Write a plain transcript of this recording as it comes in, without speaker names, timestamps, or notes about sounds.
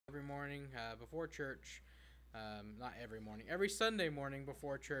morning before church. Not every morning. Every Sunday morning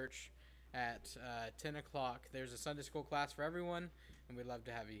before church at 10 o'clock. There's a Sunday school class for everyone, and we'd love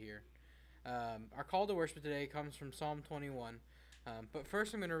to have you here. Our call to worship today comes from Psalm 21. But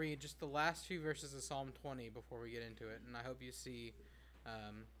first I'm going to read just the last few verses of Psalm 20 before we get into it, and I hope you see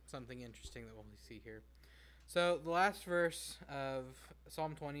something interesting that we'll see here. So the last verse of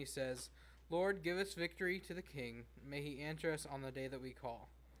Psalm 20 says, "Lord, give us victory to the King. May he answer us on the day that we call."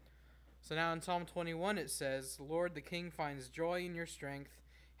 So now in Psalm 21 it says, "Lord, the King finds joy in your strength.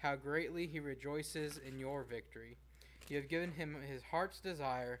 How greatly he rejoices in your victory. You have given him his heart's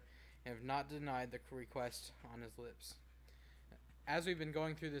desire and have not denied the request on his lips." As we've been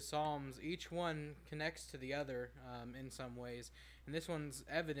going through the Psalms, each one connects to the other in some ways. And this one's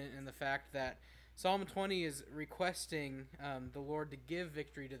evident in the fact that Psalm 20 is requesting the Lord to give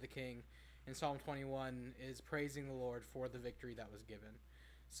victory to the King, and Psalm 21 is praising the Lord for the victory that was given.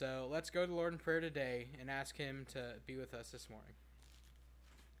 So let's go to the Lord in prayer today and ask him to be with us this morning.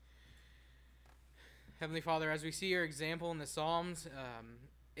 Heavenly Father, as we see your example in the Psalms,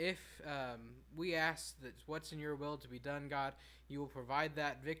 if we ask that what's in your will to be done, God, you will provide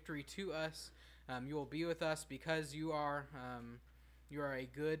that victory to us. You will be with us because you are a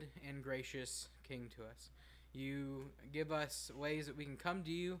good and gracious King to us. You give us ways that we can come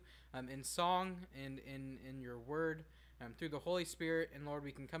to you in song and in your word through the Holy Spirit. And Lord,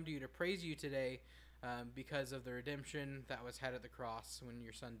 we can come to you to praise you today because of the redemption that was had at the cross when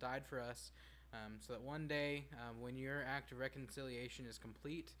your Son died for us. So that one day, when your act of reconciliation is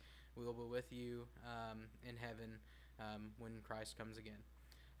complete, we will be with you in heaven when Christ comes again.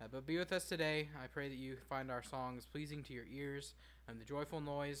 But be with us today. I pray that you find our songs pleasing to your ears, and the joyful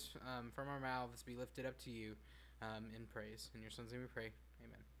noise from our mouths be lifted up to you in praise. In your Son's name we pray.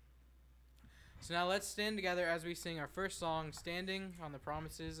 Amen. So now let's stand together as we sing our first song, Standing on the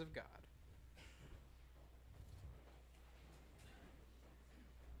Promises of God.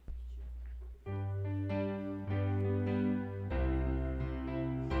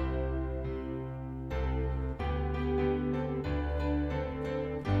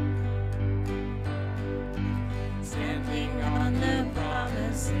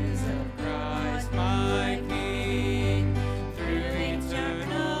 Promises of Christ my King, through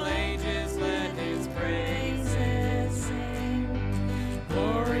eternal ages let his praises sing.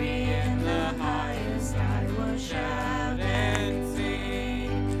 Glory and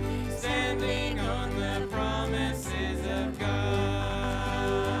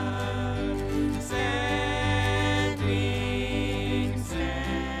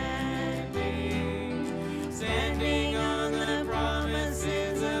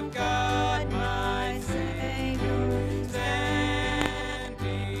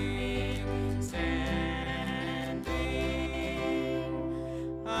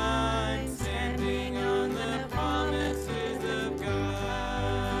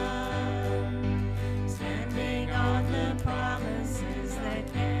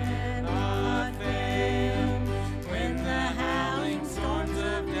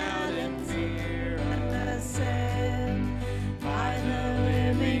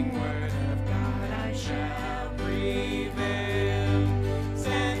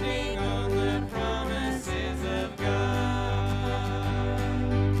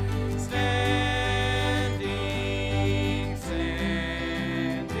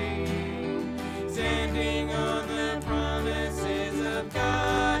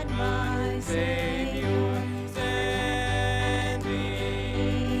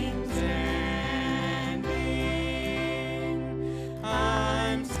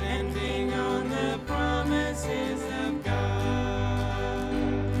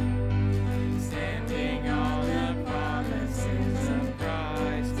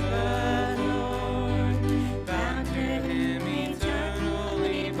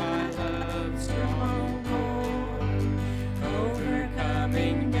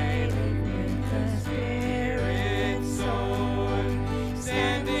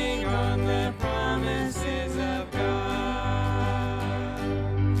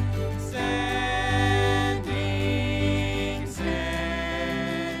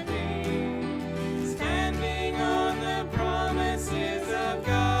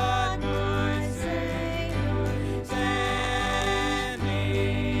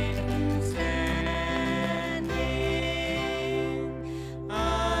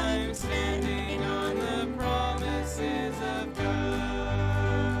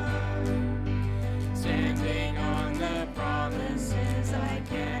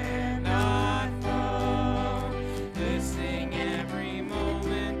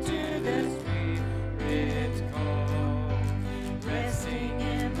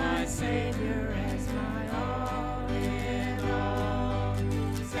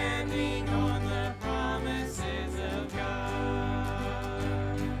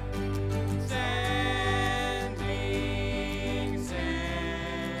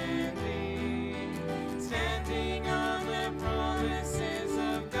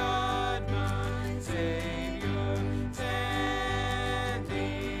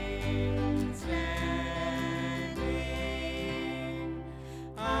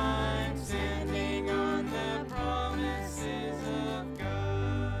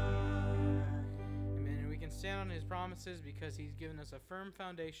his promises because he's given us a firm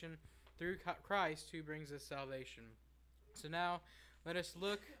foundation through Christ who brings us salvation. So now let us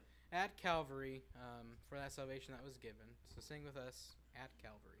look at Calvary for that salvation that was given. So sing with us, At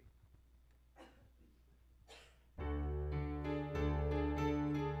Calvary.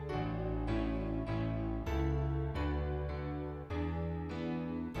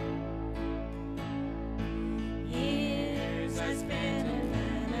 Years I spent in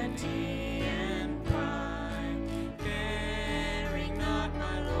vanity and pride, caring not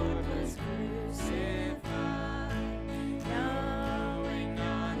my Lord was crucified, knowing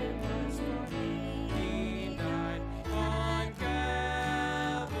not it was for me He died on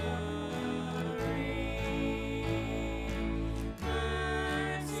Calvary.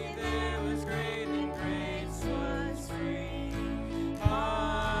 Mercy there was great and grace was free,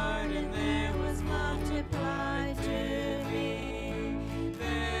 pardon there was multiplied to me.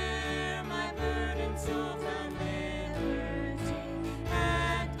 There my burden soul found liberty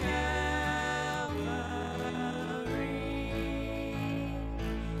at Calvary.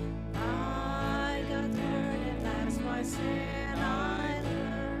 I doth learn at last my sin I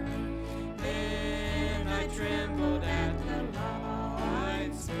learned. Then I trembled at the law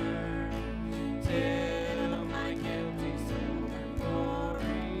I'd spurned, till my guilty soul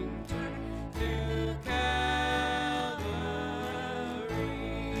imploring turned to Calvary.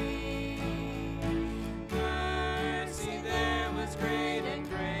 Mercy there was great and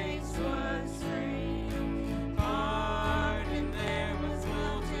grace was free, pardon there was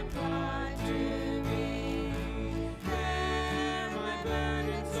multiplied to me. There my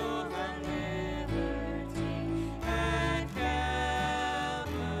burdened soul found liberty at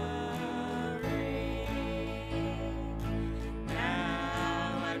Calvary.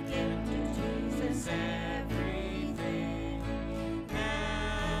 Now I've given to Jesus everything.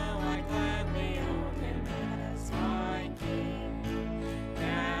 Now I gladly own Him as my King.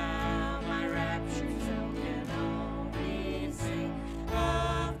 Now my raptured soul can only sing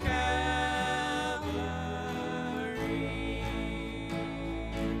of Calvary.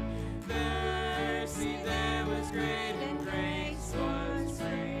 Mercy there was great and grace was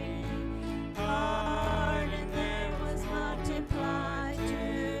free, pardon there was multiplied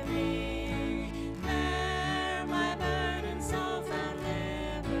to me. There my burdened soul found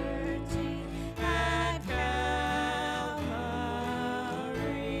liberty at Calvary.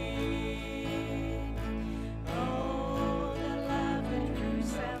 Oh, the love that grew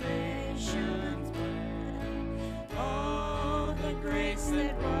salvation's plan. Oh, the grace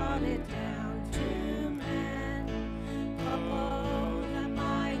that brought it down to man. Oh, the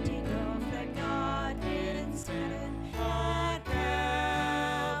mighty gulf that God did spend at Calvary.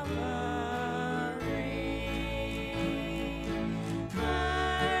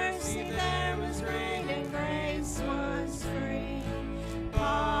 Mercy there was great and grace was free,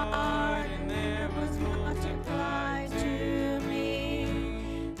 pardon there was multiplied to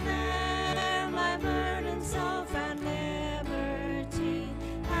me. There my burdened soul found liberty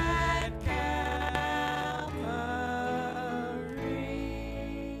at Calvary.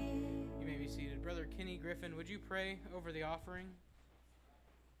 You may be seated. Brother Kenny Griffin, would you pray over the offering?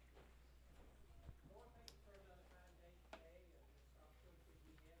 Lord, thank you for another fine day today, and this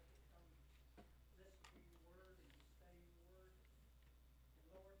opportunity we have to come listen to your word and study your word. And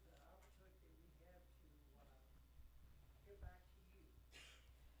Lord, the opportunity we have to give back to you.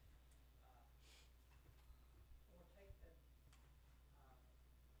 Lord, take that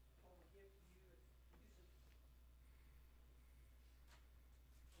what we give to you and use it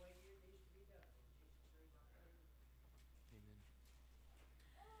the way it needs to be done. In Jesus' name I pray. Amen.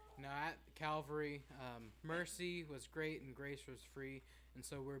 Now at Calvary, mercy was great and grace was free, and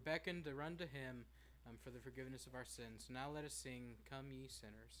so we're beckoned to run to Him for the forgiveness of our sins. So now let us sing, Come Ye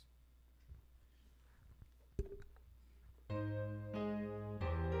Sinners.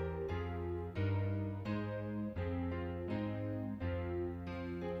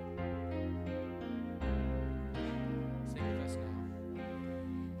 Sing with us now.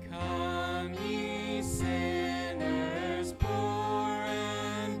 Come ye sinners, poor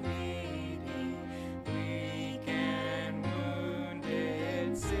and needy, weak and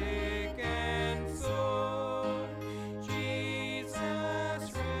wounded, sick and sore.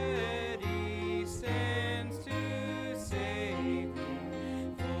 Jesus ready stands to save you.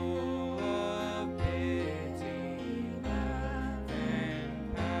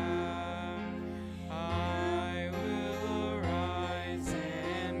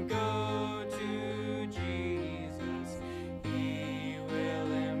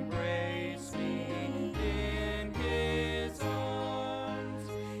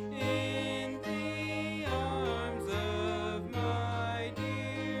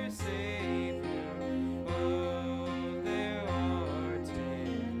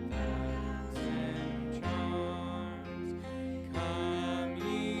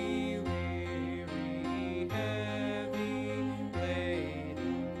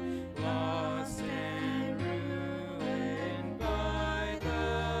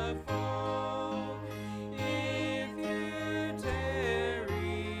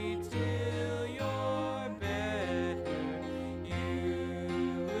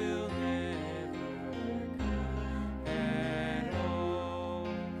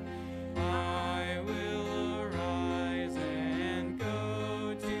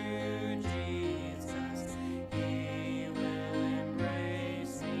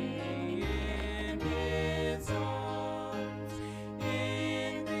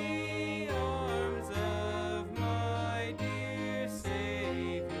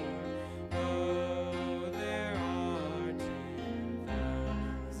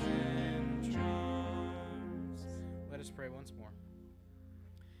 pray once more.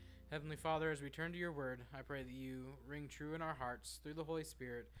 Heavenly Father, as we turn to your word, I pray that you ring true in our hearts through the Holy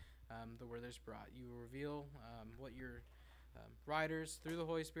Spirit, the word that's brought. You will reveal what your writers through the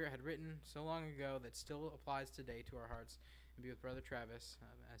Holy Spirit had written so long ago that still applies today to our hearts, and be with Brother Travis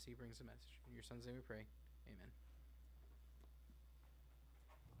as he brings the message. In your son's name we pray. Amen.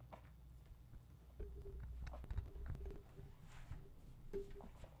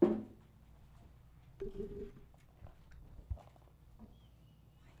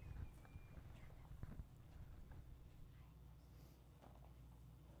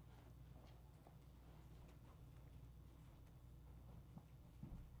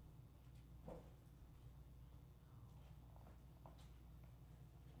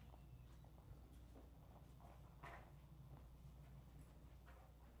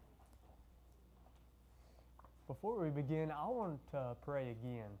 Before we begin, I want to pray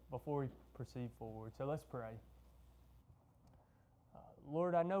again before we proceed forward. So let's pray.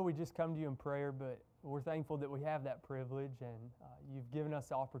 Lord, I know we just come to you in prayer, but we're thankful that we have that privilege, and you've given us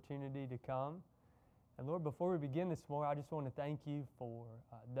the opportunity to come. And Lord, before we begin this morning, I just want to thank you for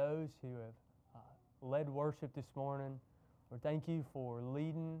those who have led worship this morning. Lord, thank you for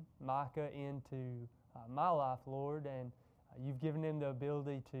leading Micah into my life, Lord, and you've given him the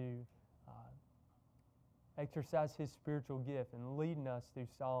ability to exercise his spiritual gift and leading us through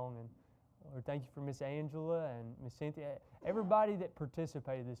song. And Lord, thank you for Miss Angela and Miss Cynthia, everybody that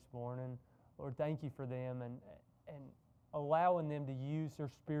participated this morning. Lord, thank you for them and allowing them to use their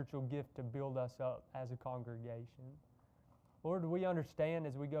spiritual gift to build us up as a congregation. Lord, we understand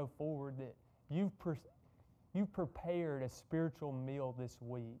as we go forward that you've prepared a spiritual meal this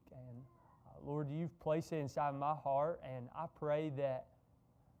week, and Lord, you've placed it inside my heart, and I pray that,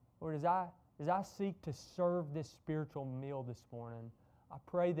 Lord, as I seek to serve this spiritual meal this morning, I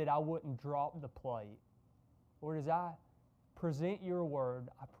pray that I wouldn't drop the plate. Lord, as I present your word,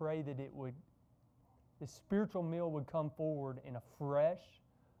 I pray that this spiritual meal would come forward in a fresh,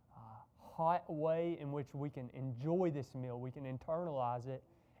 hot way in which we can enjoy this meal, we can internalize it,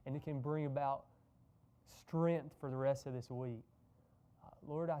 and it can bring about strength for the rest of this week.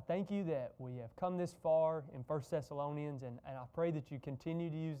 Lord, I thank you that we have come this far in 1 Thessalonians, and I pray that you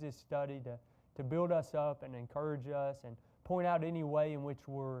continue to use this study to build us up and encourage us and point out any way in which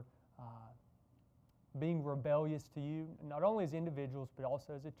we're being rebellious to you, not only as individuals, but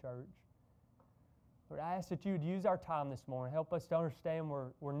also as a church. Lord, I ask that you would use our time this morning. Help us to understand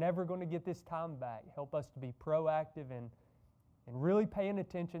we're never going to get this time back. Help us to be proactive and really paying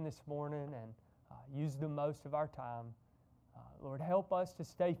attention this morning and use the most of our time. Lord, help us to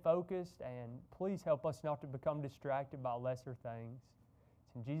stay focused, and please help us not to become distracted by lesser things.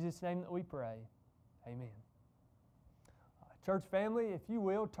 It's in Jesus' name that we pray. Amen. Church family, if you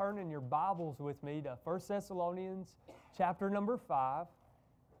will, turn in your Bibles with me to 1 Thessalonians chapter number 5.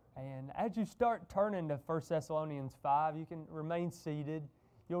 And as you start turning to 1 Thessalonians 5, you can remain seated.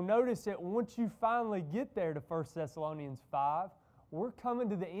 You'll notice that once you finally get there to 1 Thessalonians 5, we're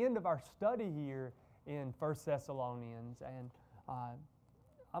coming to the end of our study here in 1 Thessalonians. And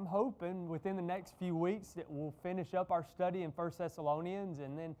I'm hoping within the next few weeks that we'll finish up our study in 1 Thessalonians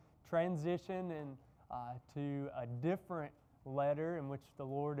and then transition to a different letter in which the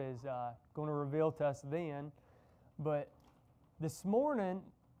Lord is going to reveal to us then. But this morning,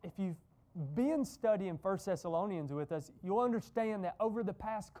 if you've been studying 1 Thessalonians with us, you'll understand that over the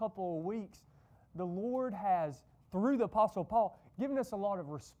past couple of weeks, the Lord has, through the Apostle Paul, given us a lot of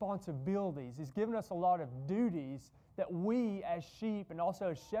responsibilities. He's given us a lot of duties that we as sheep and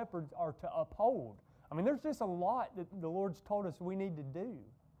also as shepherds are to uphold. I mean, there's just a lot that the Lord's told us we need to do.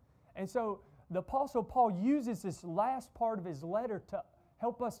 And so the Apostle Paul uses this last part of his letter to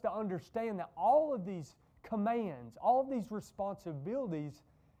help us to understand that all of these commands, all of these responsibilities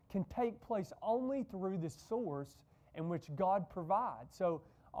can take place only through the source in which God provides. So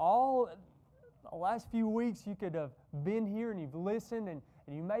all the last few weeks you could have been here and you've listened and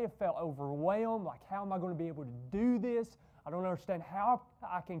you may have felt overwhelmed, like how am I going to be able to do this? I don't understand how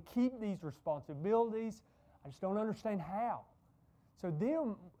I can keep these responsibilities. I just don't understand how. So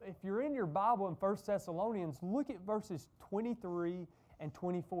then, if you're in your Bible in 1 Thessalonians, look at verses 23 and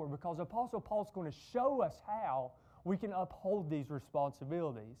 24, because Apostle Paul's going to show us how we can uphold these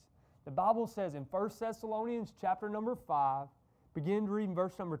responsibilities. The Bible says in 1 Thessalonians chapter number 5, begin reading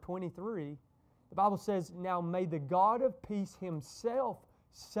verse number 23, the Bible says, "Now may the God of peace himself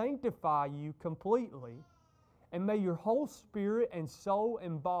sanctify you completely, and may your whole spirit and soul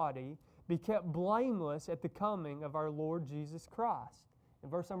and body be kept blameless at the coming of our Lord Jesus Christ."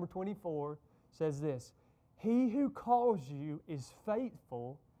 And verse number 24 says this, "He who calls you is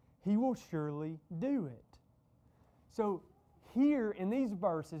faithful, he will surely do it." So here in these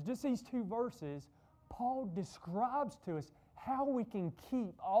verses, just these two verses, Paul describes to us how we can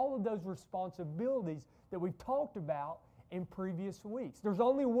keep all of those responsibilities that we've talked about in previous weeks. There's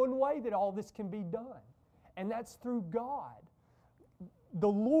only one way that all this can be done, and that's through God. The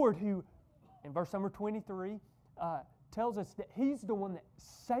Lord who, in verse number 23, tells us that He's the one that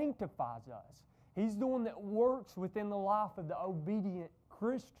sanctifies us. He's the one that works within the life of the obedient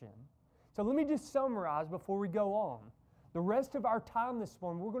Christian. So let me just summarize before we go on. The rest of our time this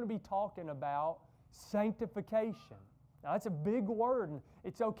morning, we're going to be talking about sanctification. Now, that's a big word, and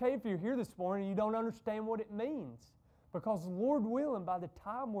it's okay if you're here this morning and you don't understand what it means. Because Lord willing, by the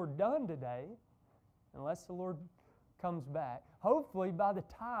time we're done today, unless the Lord comes back, hopefully by the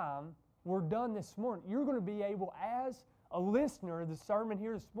time we're done this morning, you're going to be able, as a listener of the sermon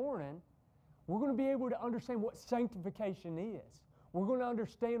here this morning, we're going to be able to understand what sanctification is. We're going to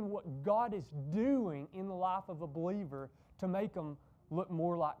understand what God is doing in the life of a believer to make them look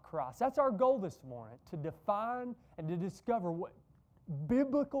more like Christ. That's our goal this morning, to define and to discover what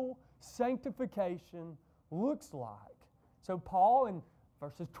biblical sanctification looks like. So Paul in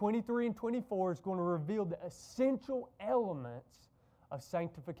verses 23 and 24 is going to reveal the essential elements of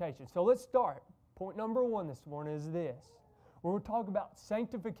sanctification. So let's start. Point number one this morning is this. We're going to talk about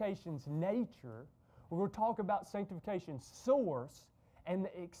sanctification's nature. We're going to talk about sanctification's source and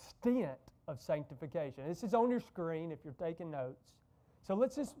the extent of sanctification. This is on your screen if you're taking notes. So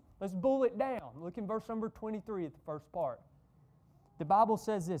let's bullet down. Look in verse number 23 at the first part. The Bible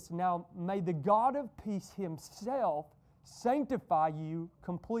says this, "Now may the God of peace Himself sanctify you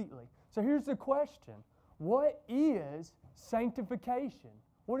completely." So here's the question. What is sanctification?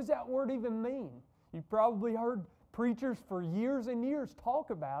 What does that word even mean? You've probably heard preachers for years and years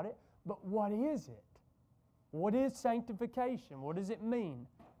talk about it, but what is it? What is sanctification? What does it mean?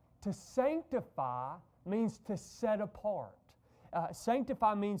 To sanctify means to set apart.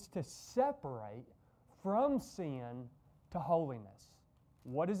 Sanctify means to separate from sin to holiness.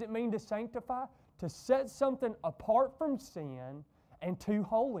 What does it mean to sanctify? To set something apart from sin and to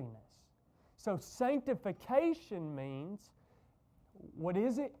holiness. So sanctification means, what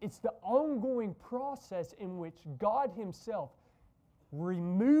is it? It's the ongoing process in which God Himself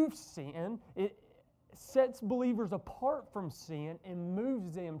removes sin. It sets believers apart from sin and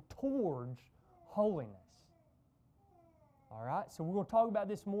moves them towards holiness. All right, so we're going to talk about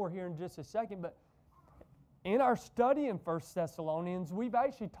this more here in just a second, but in our study in 1 Thessalonians, we've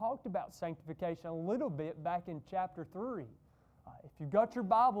actually talked about sanctification a little bit back in chapter 3. If you've got your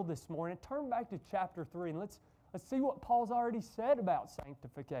Bible this morning, turn back to chapter 3 and let's see what Paul's already said about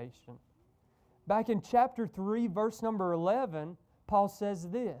sanctification. Back in chapter 3, verse number 11, Paul says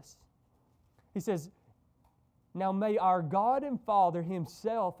this. He says, "Now may our God and Father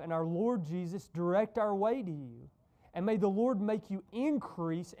Himself and our Lord Jesus direct our way to you. And may the Lord make you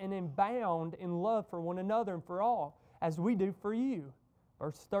increase and abound in love for one another and for all, as we do for you."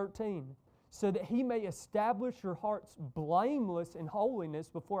 Verse 13. "So that He may establish your hearts blameless in holiness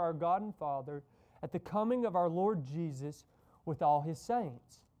before our God and Father at the coming of our Lord Jesus with all His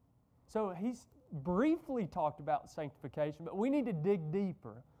saints." So he's briefly talked about sanctification, but we need to dig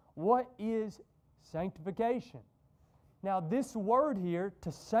deeper. What is sanctification? Now this word here,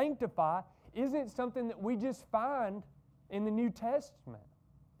 to sanctify, isn't something that we just find in the New Testament.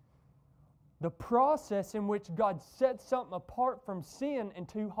 The process in which God sets something apart from sin and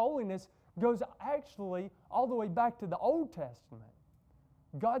to holiness goes actually all the way back to the Old Testament.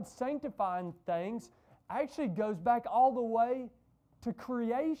 God sanctifying things actually goes back all the way to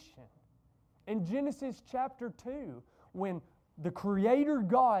creation. In Genesis chapter 2, when the Creator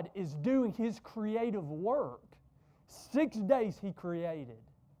God is doing His creative work, 6 days He created.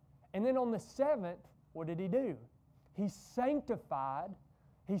 And then on the seventh, what did He do? He sanctified,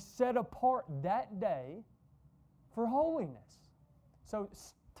 He set apart that day for holiness. So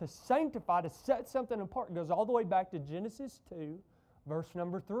to sanctify, to set something apart, goes all the way back to Genesis 2, verse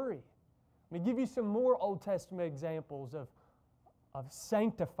number 3. Let me give you some more Old Testament examples of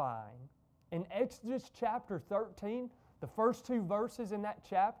sanctifying. In Exodus chapter 13, the first 2 verses in that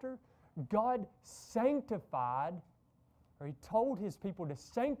chapter, God sanctified, or He told His people to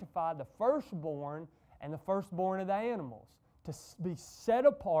sanctify the firstborn and the firstborn of the animals, to be set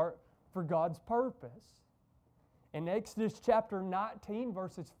apart for God's purpose. In Exodus chapter 19,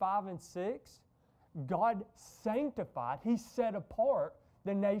 verses 5 and 6, God sanctified, He set apart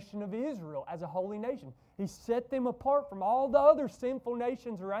the nation of Israel as a holy nation. He set them apart from all the other sinful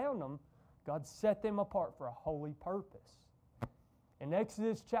nations around them. God set them apart for a holy purpose. In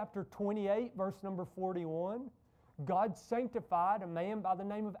Exodus chapter 28, verse number 41, God sanctified a man by the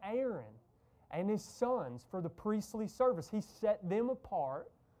name of Aaron and His sons for the priestly service. He set them apart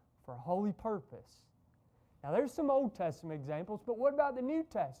for a holy purpose. Now there's some Old Testament examples, but what about the New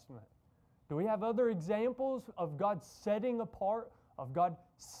Testament? Do we have other examples of God setting apart, of God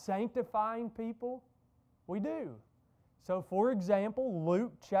sanctifying people? We do. So for example,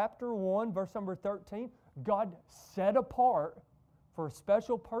 Luke chapter 1, verse number 13, God set apart for a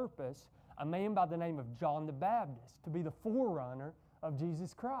special purpose a man by the name of John the Baptist to be the forerunner of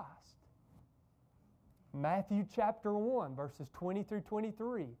Jesus Christ. Matthew chapter 1, verses 20 through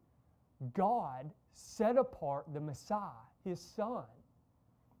 23, God set apart the Messiah, His Son,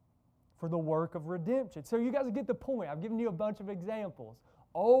 for the work of redemption. So you guys get the point. I've given you a bunch of examples.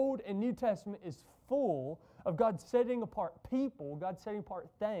 Old and New Testament is full of God setting apart people, God setting apart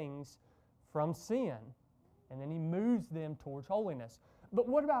things from sin. And then He moves them towards holiness. But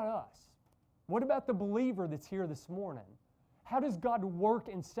what about us? What about the believer that's here this morning? How does God work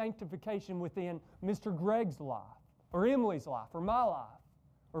in sanctification within Mr. Greg's life, or Emily's life, or my life,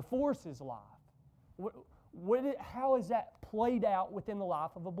 or Forrest's life? How is that played out within the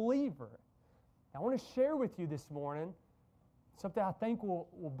life of a believer? Now, I want to share with you this morning something I think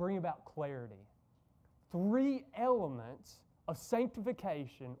will bring about clarity. 3 elements of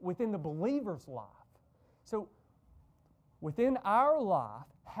sanctification within the believer's life. So, within our life,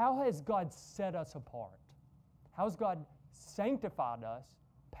 how has God set us apart? How has God sanctified us,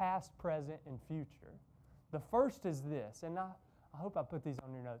 past, present, and future? The first is this, and I hope I put these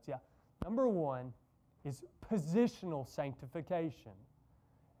on your notes. Yeah. Number 1 is positional sanctification.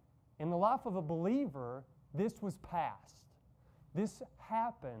 In the life of a believer, this was past. This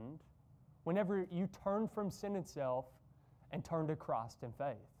happened whenever you turned from sin itself and turned to Christ in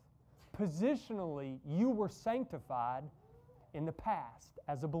faith. Positionally, you were sanctified in the past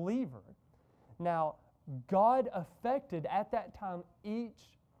as a believer. Now, God affected at that time each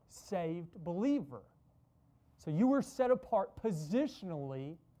saved believer. So you were set apart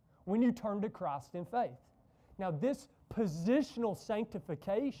positionally when you turned to Christ in faith. Now, this positional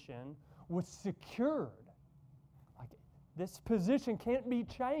sanctification was secured. Like, this position can't be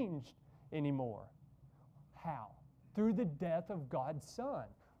changed anymore. How? Through the death of God's Son.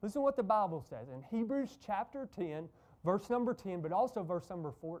 Listen to what the Bible says. In Hebrews chapter 10, verse number 10, but also verse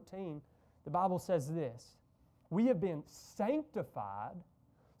number 14, the Bible says this: we have been sanctified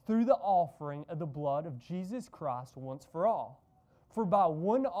through the offering of the blood of Jesus Christ once for all. For by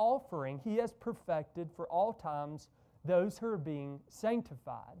one offering He has perfected for all times those who are being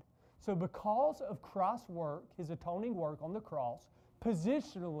sanctified. So because of Christ's work, His atoning work on the cross,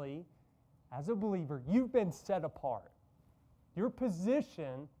 positionally, as a believer, you've been set apart. Your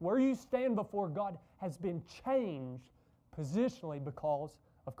position, where you stand before God, has been changed positionally because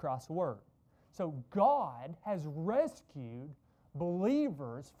of Christ's work. So God has rescued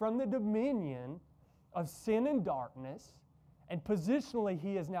believers from the dominion of sin and darkness, and positionally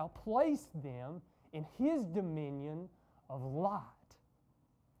He has now placed them in His dominion of light.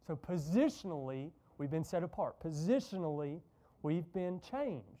 So positionally, we've been set apart. Positionally, we've been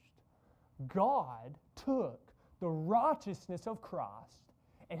changed. God took the righteousness of Christ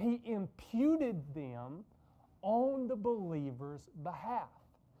and He imputed them on the believer's behalf.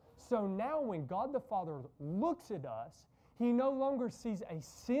 So now when God the Father looks at us, He no longer sees a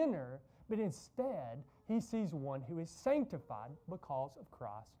sinner, but instead He sees one who is sanctified because of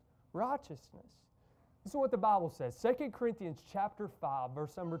Christ's righteousness. This is what the Bible says. 2 Corinthians chapter 5,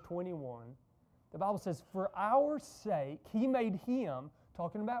 verse number 21. The Bible says, for our sake He made Him,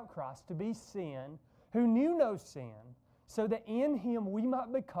 talking about Christ, to be sin, who knew no sin, so that in Him we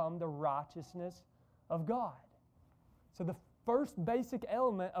might become the righteousness of God. So the first basic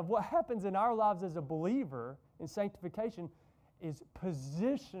element of what happens in our lives as a believer in sanctification is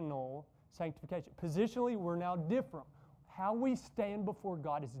positional sanctification. Positionally, we're now different. How we stand before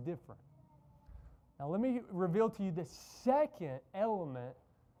God is different. Now let me reveal to you the second element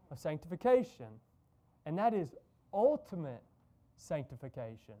of sanctification, and that is ultimate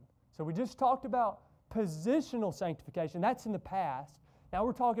sanctification. So we just talked about positional sanctification. That's in the past. Now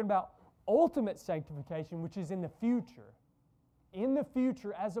we're talking about ultimate sanctification, which is in the future. In the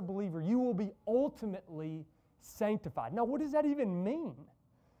future, as a believer, you will be ultimately sanctified. Now, what does that even mean?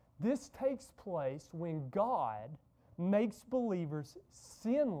 This takes place when God makes believers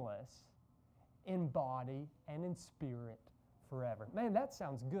sinless in body and in spirit forever. Man, that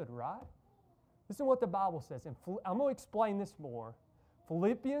sounds good, right? Listen to what the Bible says. And I'm going to explain this more.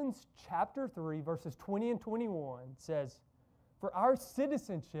 Philippians chapter 3, verses 20 and 21 says, for our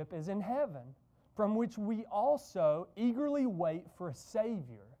citizenship is in heaven, from which we also eagerly wait for a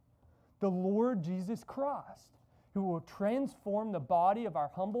Savior, the Lord Jesus Christ, who will transform the body of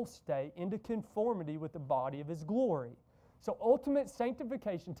our humble state into conformity with the body of His glory. So ultimate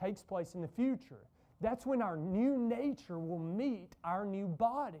sanctification takes place in the future. That's when our new nature will meet our new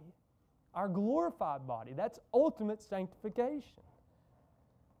body, our glorified body. That's ultimate sanctification.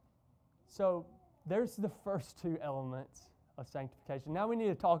 So there's the first two elements of sanctification. Now we need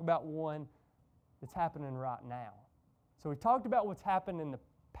to talk about one that's happening right now. So we talked about what's happened in the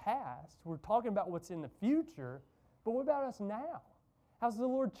past. We're talking about what's in the future. But what about us now? How's the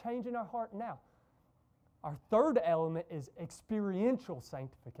Lord changing our heart now? Our third element is experiential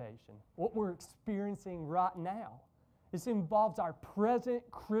sanctification, what we're experiencing right now. This involves our present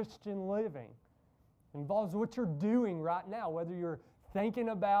Christian living. It involves what you're doing right now, whether you're thinking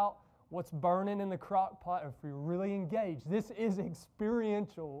about what's burning in the crock pot or if you're really engaged. This is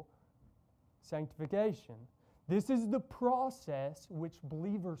experiential sanctification. This is the process which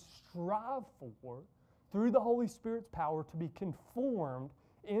believers strive for through the Holy Spirit's power to be conformed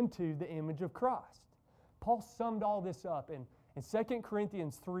into the image of Christ. Paul summed all this up in 2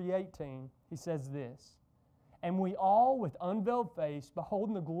 Corinthians 3:18. He says this, "And we all, with unveiled face,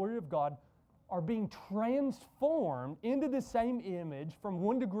 beholding the glory of God, are being transformed into the same image from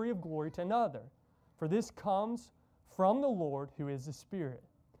one degree of glory to another. For this comes from the Lord, who is the Spirit."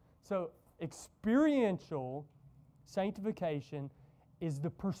 So, experiential sanctification is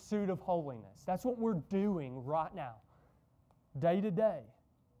the pursuit of holiness. That's what we're doing right now, day to day.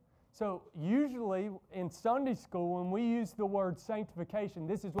 So usually in Sunday school, when we use the word sanctification,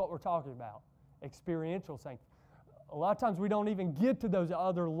 this is what we're talking about, experiential sanctification. A lot of times we don't even get to those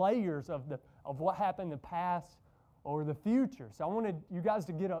other layers of what happened in the past or the future. So I wanted you guys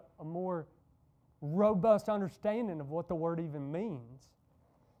to get a more robust understanding of what the word even means.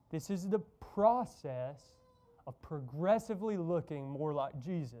 This is the process of progressively looking more like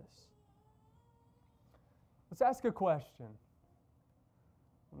Jesus. Let's ask a question.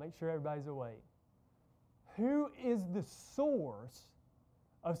 Make sure everybody's awake. Who is the source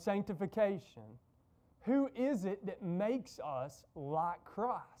of sanctification? Who is it that makes us like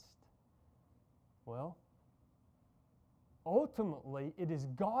Christ? Well, ultimately, it is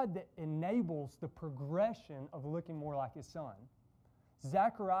God that enables the progression of looking more like His Son.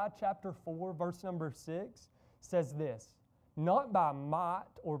 Zechariah chapter 4, verse number 6 says this, "Not by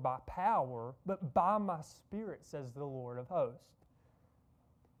might or by power, but by my Spirit, says the Lord of hosts."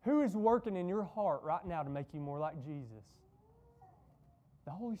 Who is working in your heart right now to make you more like Jesus?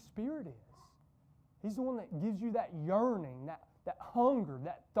 The Holy Spirit is. He's the one that gives you that yearning, that hunger,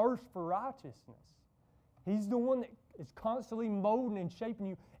 that thirst for righteousness. He's the one that is constantly molding and shaping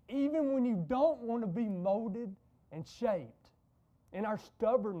you, even when you don't want to be molded and shaped. In our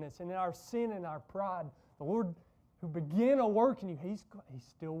stubbornness and in our sin and our pride, the Lord who began a work in you, He's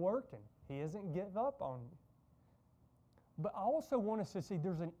still working. He hasn't given up on you. But I also want us to see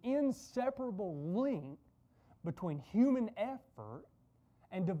there's an inseparable link between human effort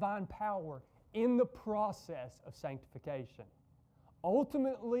and divine power in the process of sanctification.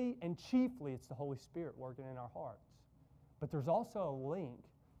 Ultimately and chiefly, it's the Holy Spirit working in our hearts. But there's also a link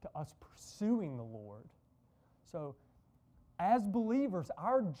to us pursuing the Lord. So, as believers,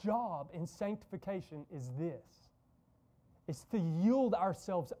 our job in sanctification is this. It's to yield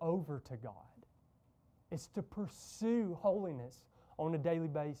ourselves over to God. It's to pursue holiness on a daily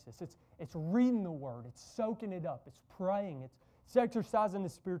basis. It's reading the Word. It's soaking it up. It's praying. It's exercising the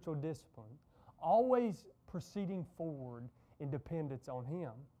spiritual discipline. Always proceeding forward in dependence on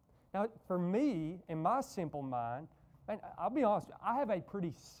Him. Now, for me, in my simple mind, and I'll be honest, I have a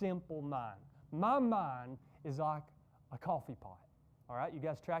pretty simple mind. My mind is like a coffee pot. All right, you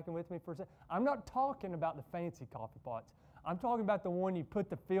guys tracking with me for a second? I'm not talking about the fancy coffee pots. I'm talking about the one you put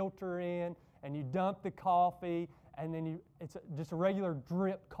the filter in and you dump the coffee and then it's just a regular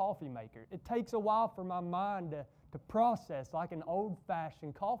drip coffee maker. It takes a while for my mind to process like an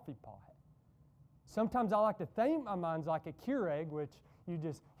old-fashioned coffee pot. Sometimes I like to think my mind's like a Keurig, which you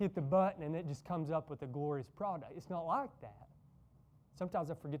just hit the button and it just comes up with a glorious product. It's not like that. Sometimes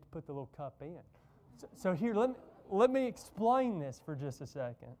I forget to put the little cup in. So here, let me explain this for just a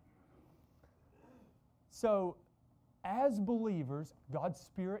second. So, as believers, God's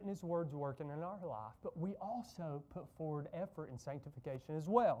Spirit and His Word's working in our life, but we also put forward effort in sanctification as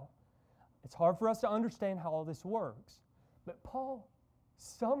well. It's hard for us to understand how all this works, but Paul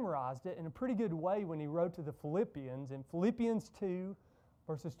summarized it in a pretty good way when he wrote to the Philippians in Philippians 2,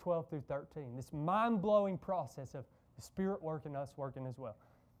 verses 12 through 13. This mind-blowing process of the Spirit working, us working as well.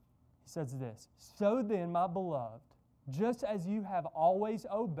 He says this, "So then, my beloved, just as you have always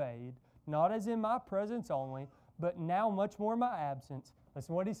obeyed, not as in my presence only, but now much more in my absence," listen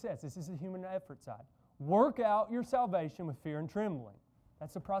to what he says. This is the human effort side. Work out your salvation with fear and trembling.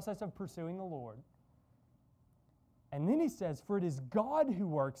 That's the process of pursuing the Lord. And then he says, for it is God who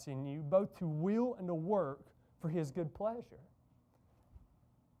works in you, both to will and to work for His good pleasure.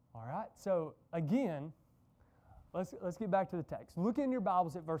 All right, so again, let's get back to the text. Look in your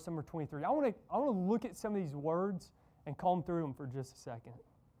Bibles at verse number 23. I want to look at some of these words and comb through them for just a second.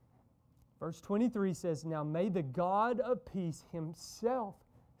 Verse 23 says, now may the God of peace Himself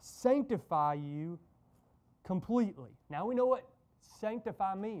sanctify you completely. Now we know what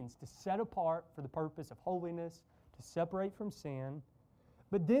sanctify means, to set apart for the purpose of holiness, to separate from sin.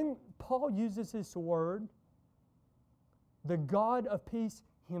 But then Paul uses this word, the God of peace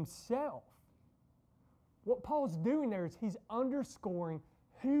Himself. What Paul's doing there is he's underscoring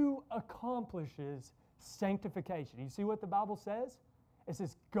who accomplishes sanctification. You see what the Bible says? It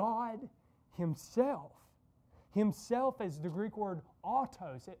says God Himself. Himself is the Greek word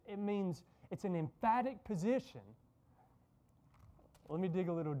autos. It means it's an emphatic position. Let me dig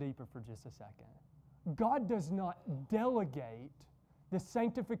a little deeper for just a second. God does not delegate the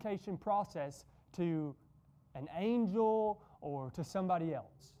sanctification process to an angel or to somebody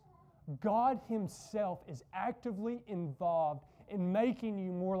else. God Himself is actively involved in making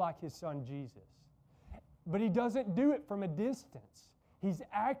you more like His Son Jesus. But He doesn't do it from a distance. He's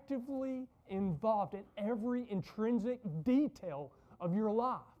actively involved in every intrinsic detail of your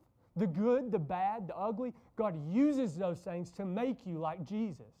life. The good, the bad, the ugly. God uses those things to make you like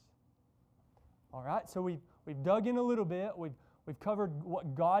Jesus. All right, so we've dug in a little bit. We've covered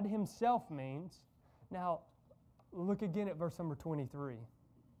what God Himself means. Now, look again at verse number 23.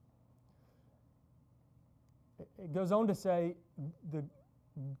 It goes on to say,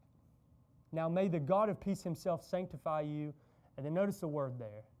 now may the God of peace Himself sanctify you. And then notice the word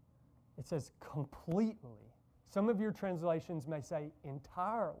there. It says completely. Some of your translations may say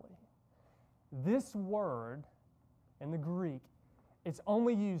entirely. This word in the Greek, it's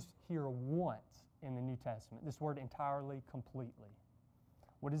only used here once in the New Testament. This word entirely, completely.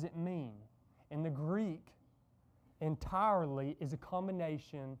 What does it mean? In the Greek, entirely is a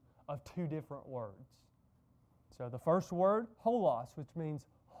combination of two different words. So the first word, holos, which means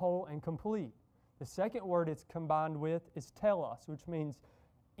whole and complete. The second word it's combined with is telos, which means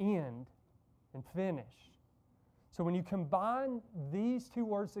end and finish. So when you combine these two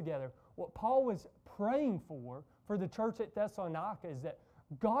words together, what Paul was praying for the church at Thessalonica is that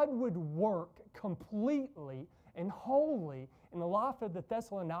God would work completely and wholly in the life of the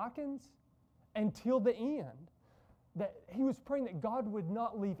Thessalonians until the end. That he was praying that God would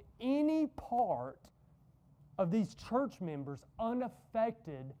not leave any part of these church members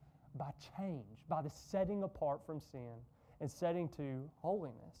unaffected by change, by the setting apart from sin and setting to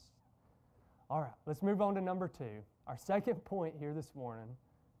holiness. All right, let's move on to number 2. Our second point here this morning.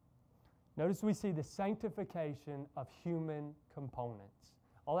 Notice we see the sanctification of human components.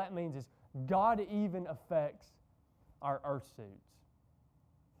 All that means is God even affects our earth suits.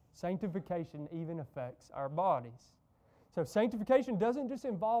 Sanctification even affects our bodies. So sanctification doesn't just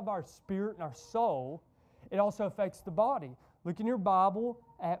involve our spirit and our soul, it also affects the body. Look in your Bible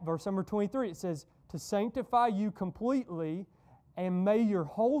at verse number 23. It says, to sanctify you completely, and may your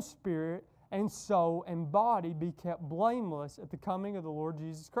whole spirit and soul and body be kept blameless at the coming of the Lord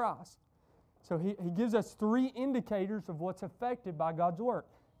Jesus Christ. So he gives us 3 indicators of what's affected by God's work.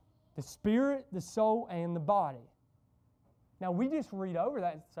 The spirit, the soul, and the body. Now we just read over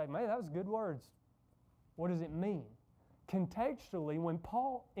that and say, man, that was good words. What does it mean? Contextually, when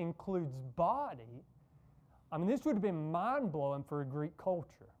Paul includes body, this would have been mind-blowing for a Greek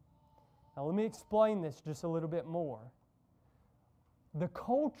culture. Now let me explain this just a little bit more. The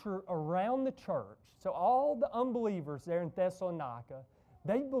culture around the church, so all the unbelievers there in Thessalonica,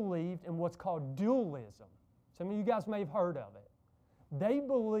 they believed in what's called dualism. Some of you guys may have heard of it. They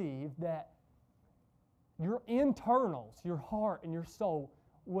believed that your internals, your heart and your soul,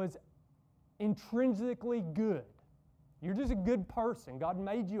 was intrinsically good. You're just a good person. God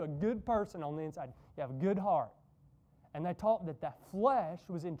made you a good person on the inside. You have a good heart. And they taught that the flesh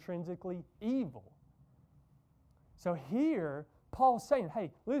was intrinsically evil. So here, Paul's saying,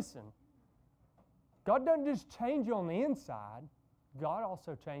 hey, listen, God doesn't just change you on the inside, God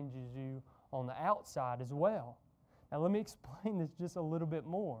also changes you on the outside as well. Now let me explain this just a little bit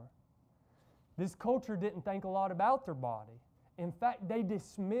more. This culture didn't think a lot about their body. In fact, they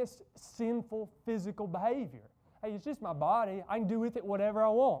dismissed sinful physical behavior. Hey, it's just my body. I can do with it whatever I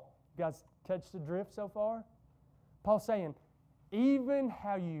want. You guys catch the drift so far? Paul's saying, even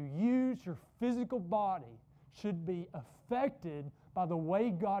how you use your physical body should be affected by the way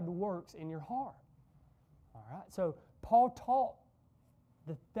God works in your heart. All right? So Paul taught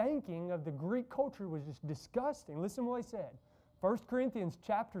the thinking of the Greek culture was just disgusting. Listen to what he said. 1 Corinthians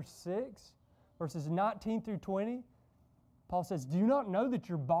chapter 6, verses 19 through 20. Paul says, "Do you not know that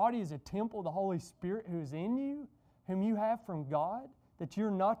your body is a temple of the Holy Spirit who is in you, whom you have from God, that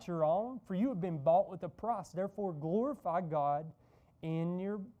you're not your own? For you have been bought with a price. Therefore glorify God in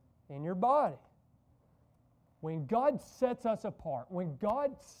your body." When God sets us apart, when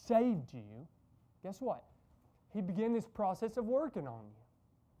God saved you, guess what? He began this process of working on you.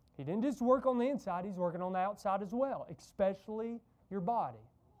 He didn't just work on the inside, He's working on the outside as well, especially your body.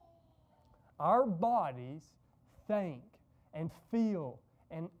 Our bodies think and feel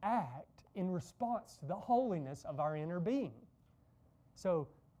and act in response to the holiness of our inner being. So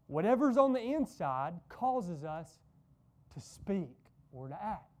whatever's on the inside causes us to speak or to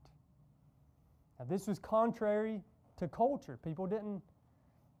act. Now this was contrary to culture. People didn't,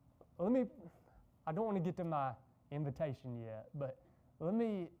 I don't want to get to my invitation yet, but let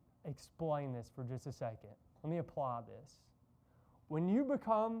me explain this for just a second. Let me apply this. When you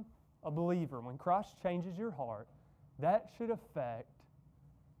become a believer, when Christ changes your heart, that should affect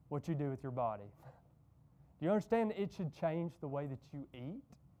what you do with your body. Do you understand that it should change the way that you eat?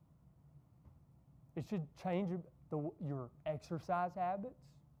 It should change your exercise habits.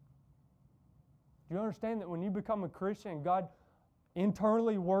 Do you understand that when you become a Christian and God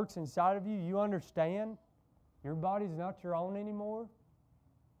internally works inside of you, you understand your body's not your own anymore?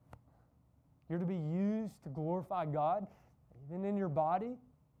 You're to be used to glorify God, even in your body.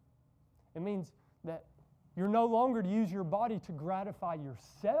 It means that you're no longer to use your body to gratify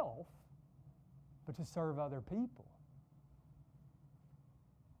yourself, but to serve other people.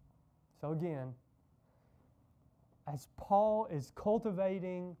 So again, as Paul is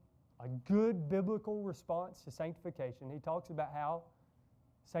cultivating a good biblical response to sanctification, he talks about how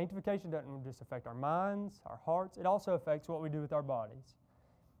sanctification doesn't just affect our minds, our hearts, it also affects what we do with our bodies.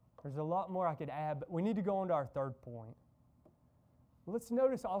 There's a lot more I could add, but we need to go on to our third point. Let's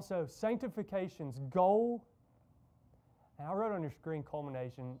notice also sanctification's goal, and I wrote on your screen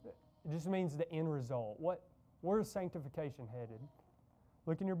culmination. It just means the end result. Where is sanctification headed?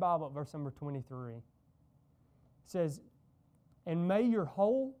 Look in your Bible at verse number 23. It says, "And may your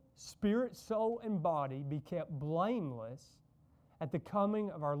whole spirit, soul, and body be kept blameless at the coming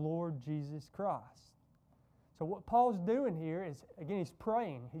of our Lord Jesus Christ." So what Paul's doing here is, again, he's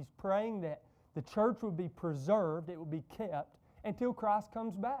praying. He's praying that the church would be preserved, it would be kept until Christ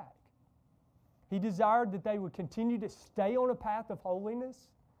comes back. He desired that they would continue to stay on a path of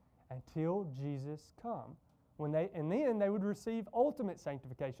holiness until Jesus come. And then they would receive ultimate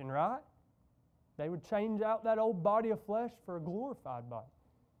sanctification, right? They would change out that old body of flesh for a glorified body.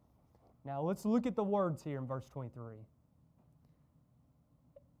 Now let's look at the words here in verse 23.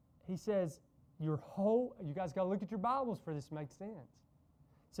 He says, you guys got to look at your Bibles for this to make sense.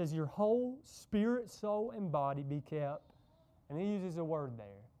 It says, your whole spirit, soul, and body be kept, and he uses a word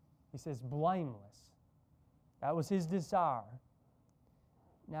there. He says, blameless. That was his desire.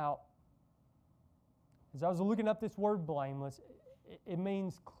 Now, as I was looking up this word blameless, it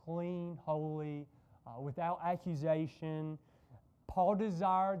means clean, holy, without accusation. Paul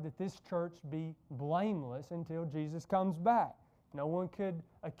desired that this church be blameless until Jesus comes back. No one could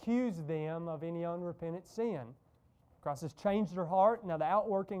accuse them of any unrepentant sin. Christ has changed their heart. Now the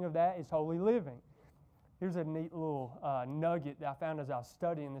outworking of that is holy living. Here's a neat little nugget that I found as I was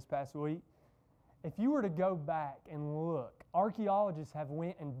studying this past week. If you were to go back and look, archaeologists have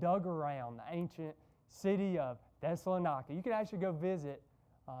went and dug around the ancient city of Thessalonica. You can actually go visit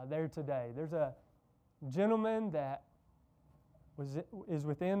there today. There's a gentleman that is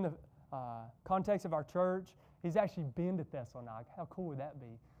within the context of our church. He's actually been to Thessalonica. How cool would that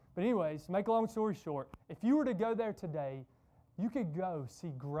be? But anyways, to make a long story short, if you were to go there today, you could go see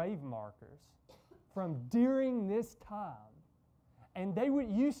grave markers from during this time. And they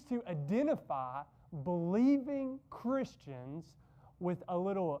would used to identify believing Christians with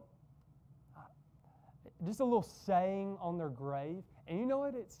just a little saying on their grave. And you know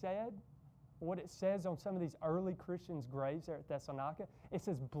what it said? What it says on some of these early Christians' graves there at Thessalonica? It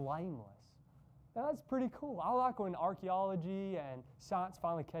says blameless. Now, that's pretty cool. I like when archaeology and science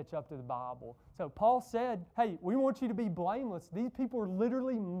finally catch up to the Bible. So Paul said, hey, we want you to be blameless. These people are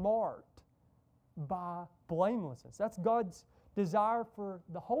literally marked by blamelessness. That's God's desire for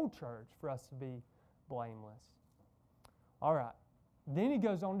the whole church, for us to be blameless. All right. Then he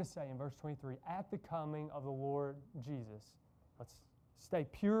goes on to say in verse 23, at the coming of the Lord Jesus. Let's stay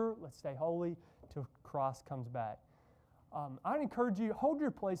pure, let's stay holy till Christ comes back. I'd encourage you, hold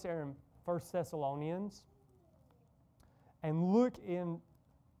your place there in 1 Thessalonians and look in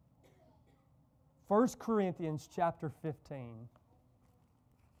 1 Corinthians chapter 15.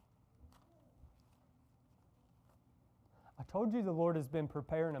 I told you the Lord has been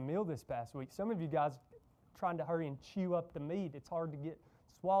preparing a meal this past week. Some of you guys trying to hurry and chew up the meat. It's hard to get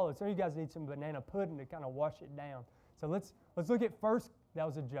swallowed. Some of you guys need some banana pudding to kind of wash it down. So let's look at that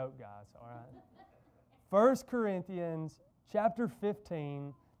was a joke, guys, all right? 1 Corinthians chapter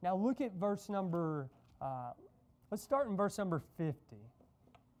 15. Now look at verse number, let's start in verse number 50.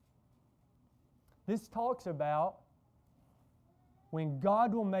 This talks about when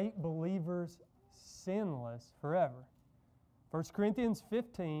God will make believers sinless forever. 1 Corinthians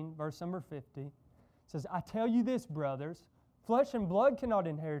 15, verse number 50, says, I tell you this, brothers, flesh and blood cannot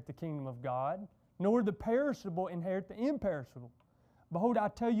inherit the kingdom of God, nor the perishable inherit the imperishable. Behold, I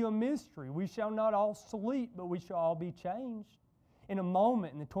tell you a mystery. We shall not all sleep, but we shall all be changed. In a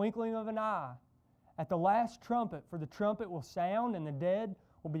moment, in the twinkling of an eye, at the last trumpet, for the trumpet will sound, and the dead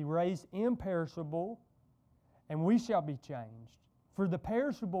will be raised imperishable, and we shall be changed. For the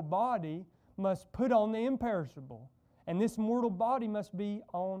perishable body must put on the imperishable, and this mortal body must be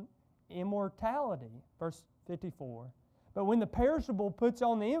on immortality. Verse 54. But when the perishable puts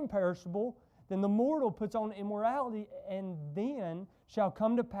on the imperishable, then the mortal puts on immorality, and then shall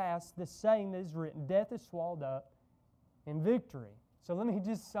come to pass the saying that is written, death is swallowed up in victory. So let me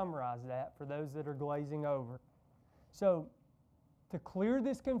just summarize that for those that are glazing over. So, to clear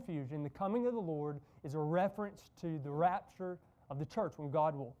this confusion, the coming of the Lord is a reference to the rapture of the church, when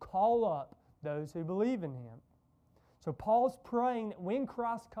God will call up those who believe in Him. So Paul's praying that when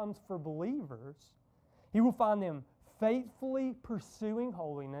Christ comes for believers, He will find them faithfully pursuing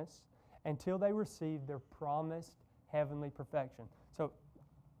holiness until they receive their promised heavenly perfection. So,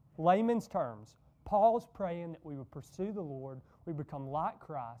 layman's terms, Paul's praying that we would pursue the Lord, we become like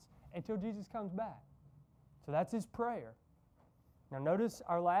Christ until Jesus comes back. So that's his prayer. Now notice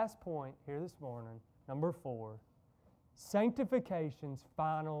our last point here this morning, number 4, sanctification's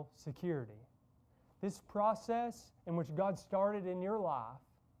final security. This process in which God started in your life,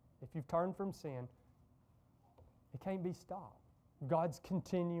 if you've turned from sin, it can't be stopped. God's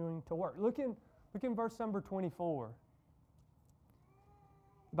continuing to work. Look in verse number 24.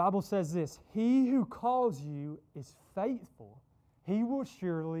 The Bible says this, He who calls you is faithful. He will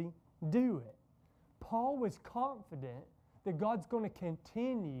surely do it. Paul was confident that God's going to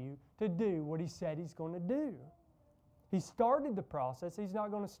continue to do what He said He's going to do. He started the process. He's not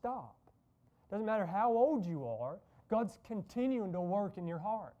going to stop. Doesn't matter how old you are, God's continuing to work in your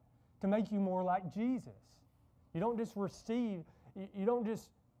heart to make you more like Jesus. You don't just you don't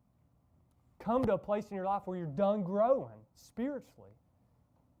just come to a place in your life where you're done growing spiritually.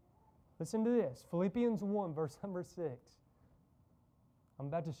 Listen to this, Philippians 1, verse number 6. I'm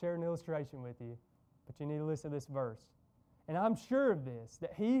about to share an illustration with you, but you need to listen to this verse. And I'm sure of this,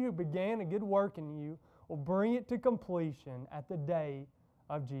 that He who began a good work in you will bring it to completion at the day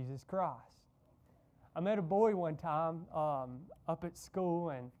of Jesus Christ. I met a boy one time up at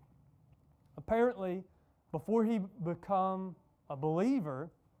school, and apparently before he became a believer,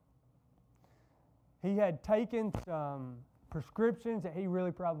 he had taken some prescriptions that he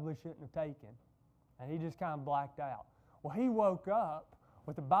really probably shouldn't have taken. And he just kind of blacked out. Well, he woke up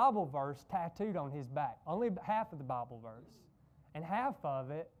with a Bible verse tattooed on his back. Only half of the Bible verse. And half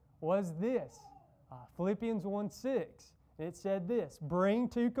of it was this, Philippians 1:6. It said this, bring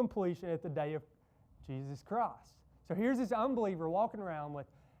to completion at the day of Jesus Christ. So here's this unbeliever walking around with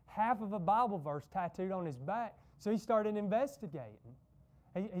half of a Bible verse tattooed on his back. So he started investigating.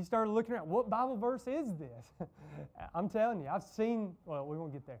 He started looking around, what Bible verse is this? I'm telling you, I've seen, well, we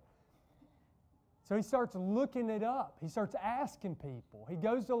won't get there. So he starts looking it up. He starts asking people. He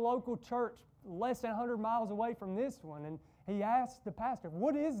goes to a local church less than 100 miles away from this one, and he asks the pastor,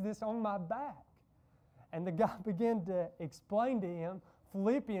 what is this on my back? And the guy began to explain to him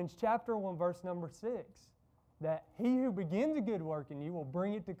Philippians chapter 1, verse number 6, that He who begins a good work in you will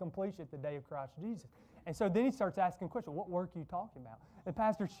bring it to completion at the day of Christ Jesus. And so then he starts asking questions. What work are you talking about? The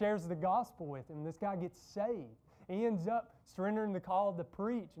pastor shares the gospel with him. This guy gets saved. He ends up surrendering the call to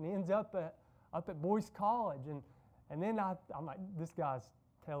preach, and he ends up at Boyce College. And then I'm like, this guy's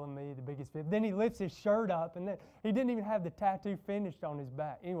telling me the biggest fib. Then he lifts his shirt up, and then he didn't even have the tattoo finished on his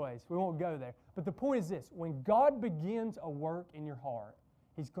back. Anyways, we won't go there. But the point is this. When God begins a work in your heart,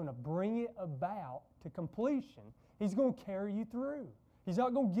 He's going to bring it about to completion. He's going to carry you through. He's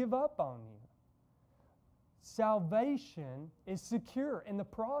not going to give up on you. Salvation is secure, and the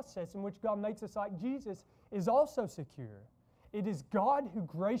process in which God makes us like Jesus is also secure. It is God who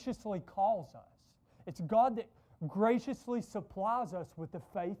graciously calls us. It's God that graciously supplies us with the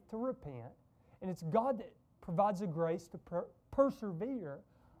faith to repent, and it's God that provides the grace to persevere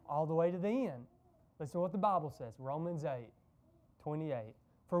all the way to the end. Listen to what the Bible says, Romans 8:28.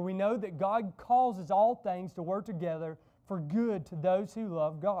 For we know that God causes all things to work together for good to those who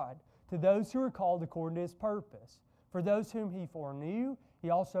love God, to those who are called according to His purpose. For those whom He foreknew, He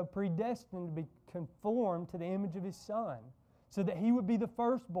also predestined to be conformed to the image of His Son, so that He would be the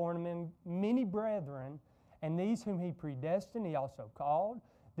firstborn among many brethren. And these whom He predestined, He also called.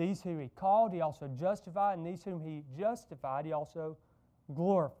 These whom He called, He also justified. And these whom He justified, He also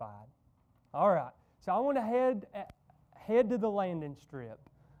glorified. All right, so I want to head to the landing strip.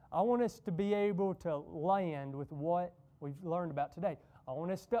 I want us to be able to land with what we've learned about today. I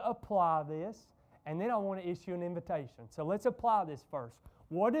want us to apply this, and then I want to issue an invitation. So let's apply this first.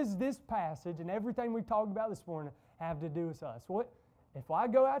 What does this passage and everything we talked about this morning have to do with us? What if I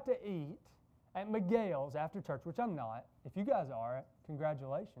go out to eat at Miguel's after church, which I'm not. If you guys are,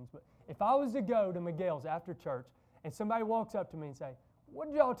 congratulations. But if I was to go to Miguel's after church and somebody walks up to me and say, "What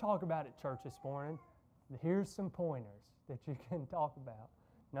did y'all talk about at church this morning?" Here's some pointers that you can talk about.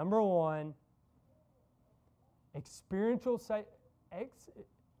 Number one, let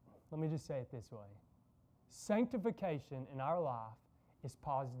me just say it this way. Sanctification in our life is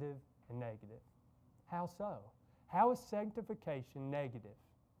positive and negative. How so? How is sanctification negative?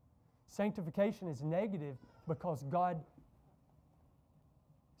 Sanctification is negative because God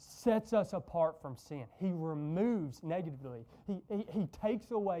sets us apart from sin. He removes negatively. He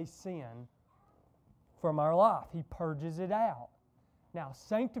takes away sin from our life. He purges it out. Now,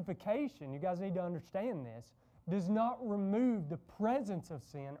 sanctification, you guys need to understand this, does not remove the presence of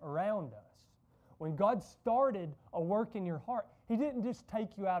sin around us. When God started a work in your heart, He didn't just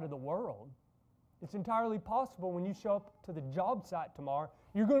take you out of the world. It's entirely possible when you show up to the job site tomorrow,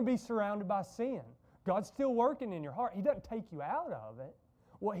 you're going to be surrounded by sin. God's still working in your heart. He doesn't take you out of it.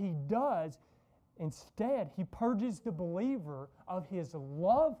 What He does, instead, He purges the believer of his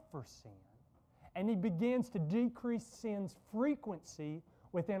love for sin. And He begins to decrease sin's frequency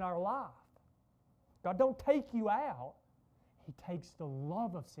within our life. God don't take you out. He takes the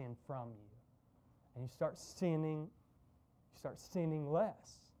love of sin from you. And you start sinning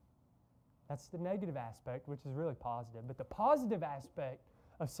less. That's the negative aspect, which is really positive. But the positive aspect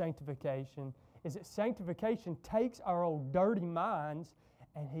of sanctification is that sanctification takes our old dirty minds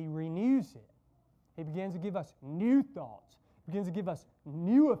and He renews it. He begins to give us new thoughts. He begins to give us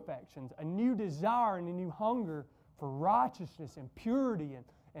new affections, a new desire and a new hunger for righteousness and purity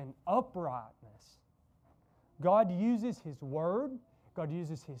and uprightness. God uses His Word, God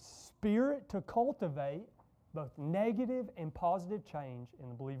uses His Spirit to cultivate both negative and positive change in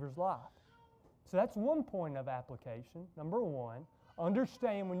the believer's life. So that's one point of application. Number one,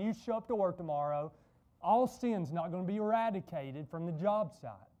 understand when you show up to work tomorrow, all sin's not going to be eradicated from the job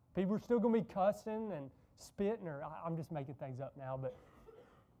site. People are still going to be cussing and spitting, or I'm just making things up now, but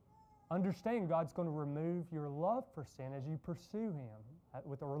understand God's going to remove your love for sin as you pursue Him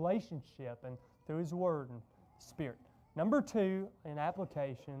with a relationship and through His Word and Spirit. Number two, in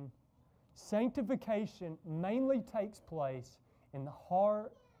application, sanctification mainly takes place in the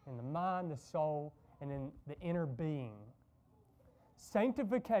heart, in the mind, the soul, and in the inner being.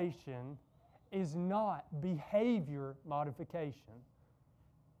 Sanctification is not behavior modification.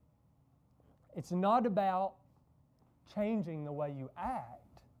 It's not about changing the way you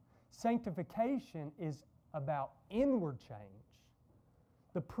act. Sanctification is about inward change.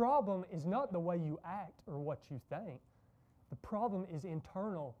 The problem is not the way you act or what you think. The problem is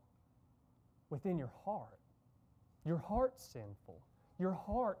internal within your heart. Your heart's sinful. Your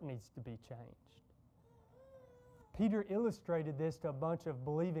heart needs to be changed. Peter illustrated this to a bunch of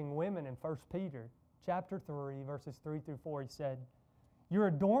believing women in 1 Peter chapter 3, verses 3 through 4. He said, Your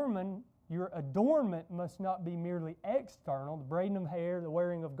adornment must not be merely external, the braiding of hair, the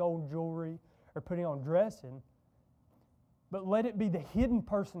wearing of gold jewelry, or putting on dressing, but let it be the hidden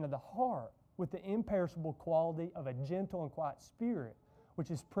person of the heart with the imperishable quality of a gentle and quiet spirit,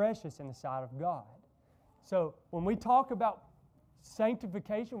 which is precious in the sight of God. So when we talk about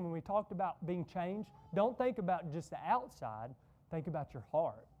sanctification, when we talk about being changed, don't think about just the outside, think about your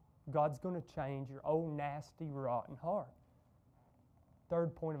heart. God's going to change your old nasty, rotten heart.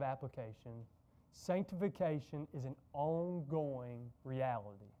 Third point of application, sanctification is an ongoing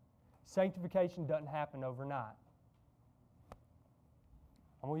reality. Sanctification doesn't happen overnight.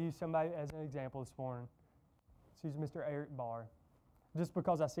 I'm going to use somebody as an example this morning. Let's use Mr. Eric Barr. Just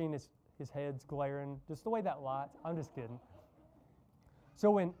because I seen his head's glaring, just the way that lights, I'm just kidding.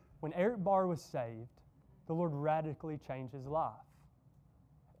 So when Eric Barr was saved, the Lord radically changed his life.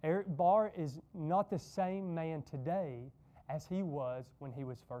 Eric Barr is not the same man today as he was when he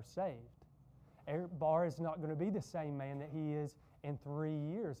was first saved. Eric Barr is not going to be the same man that he is in 3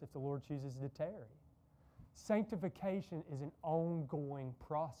 years if the Lord chooses to tarry. Sanctification is an ongoing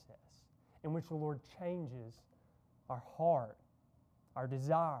process in which the Lord changes our heart, our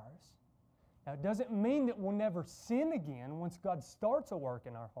desires. Now, it doesn't mean that we'll never sin again once God starts a work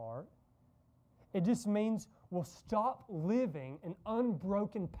in our heart. It just means we'll stop living an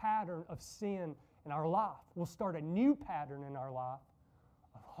unbroken pattern of sin in our life. We'll start a new pattern in our life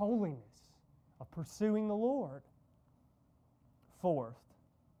of holiness, of pursuing the Lord. Fourth,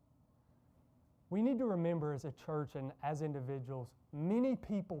 we need to remember as a church and as individuals, many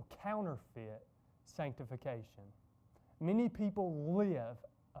people counterfeit sanctification. Many people live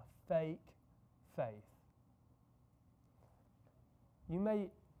a fake faith. You may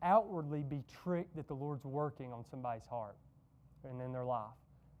outwardly be tricked that the Lord's working on somebody's heart and in their life.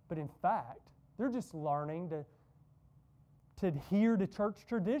 But in fact, they're just learning to adhere to church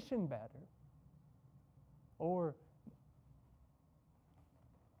tradition better. Or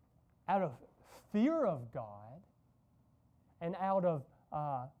out of fear of God and out of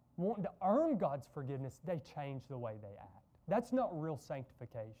wanting to earn God's forgiveness, they change the way they act. That's not real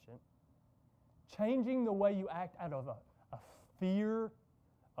sanctification. Changing the way you act out of a fear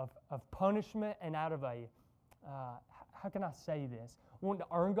of punishment and out of a, how can I say this? Wanting to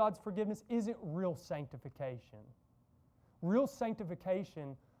earn God's forgiveness isn't real sanctification. Real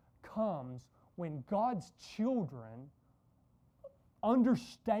sanctification comes when God's children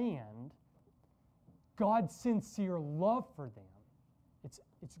understand God's sincere love for them.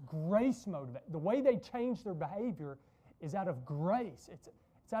 It's grace motivated. The way they change their behavior is out of grace.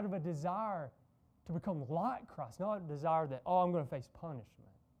 It's out of a desire to become like Christ, not a desire that, I'm going to face punishment.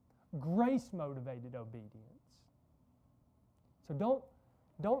 Grace-motivated obedience. So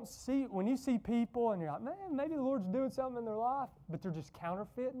don't see, when you see people and you're like, man, maybe the Lord's doing something in their life, but they're just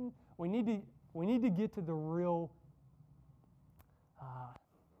counterfeiting. We need to get to the real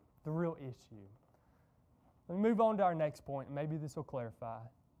issue. Let me move on to our next point, and maybe this will clarify.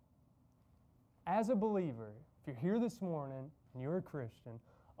 As a believer, if you're here this morning and you're a Christian,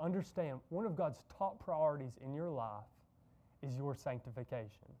 understand one of God's top priorities in your life is your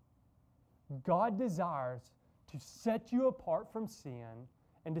sanctification. God desires to set you apart from sin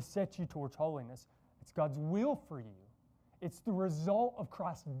and to set you towards holiness. It's God's will for you. It's the result of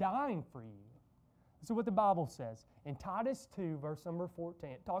Christ dying for you. This is what the Bible says. In Titus 2, verse number 14,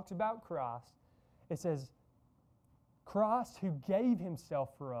 it talks about Christ. It says, Christ who gave himself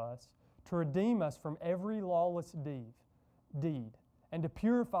for us to redeem us from every lawless deed, and to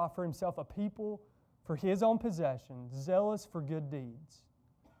purify for himself a people for his own possession, zealous for good deeds.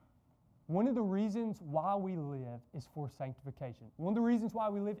 One of the reasons why we live is for sanctification. One of the reasons why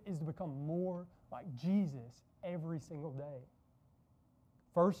we live is to become more like Jesus every single day.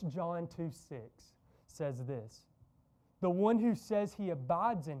 1 John 2:6 says this, the one who says he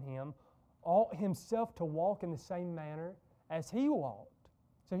abides in him ought himself to walk in the same manner as he walked.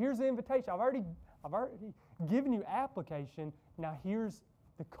 So here's the invitation. I've already given you application. Now here's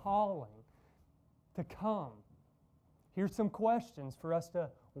the calling to come. Here's some questions for us to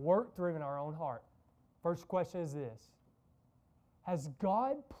work through in our own heart. First question is this. Has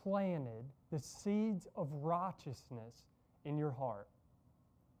God planted the seeds of righteousness in your heart?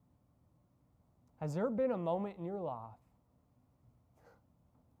 Has there been a moment in your life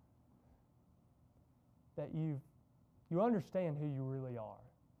that you understand who you really are?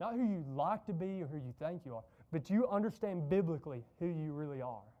 Not who you like to be or who you think you are, but you understand biblically who you really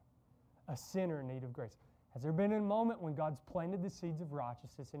are. A sinner in need of grace. Has there been a moment when God's planted the seeds of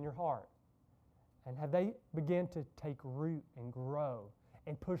righteousness in your heart? And have they begun to take root and grow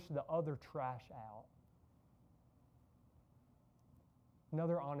and push the other trash out?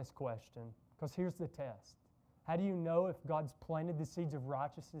 Another honest question, because here's the test. How do you know if God's planted the seeds of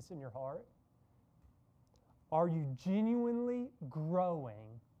righteousness in your heart? Are you genuinely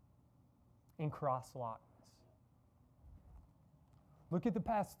growing in Christ's likeness? Look at the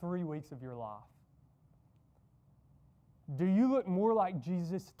past 3 weeks of your life. Do you look more like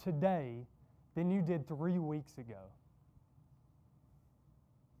Jesus today than you did 3 weeks ago?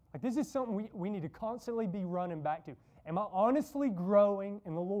 Like, this is something we need to constantly be running back to. Am I honestly growing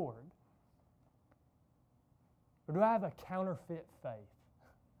in the Lord? Or do I have a counterfeit faith?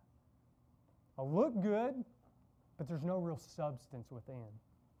 I look good, but there's no real substance within.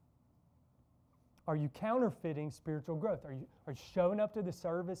 Are you counterfeiting spiritual growth? Are you showing up to the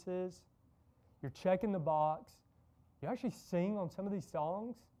services? You're checking the box. You actually sing on some of these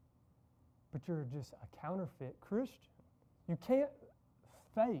songs, but you're just a counterfeit Christian. You can't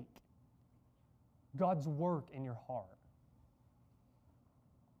fake God's work in your heart.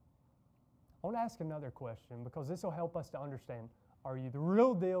 I want to ask another question because this will help us to understand, are you the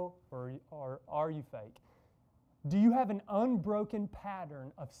real deal or are you fake? Do you have an unbroken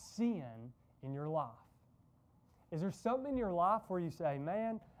pattern of sin in your life? Is there something in your life where you say,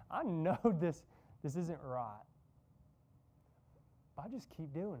 man, I know this isn't right, but I just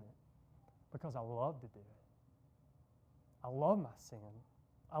keep doing it because I love to do it. I love my sin.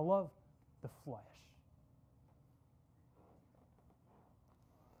 I love the flesh.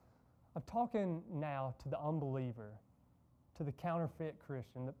 I'm talking now to the unbeliever, to the counterfeit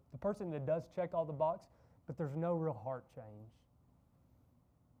Christian, the person that does check all the boxes, but there's no real heart change.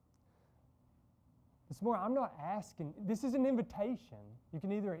 This morning, I'm not asking, this is an invitation. You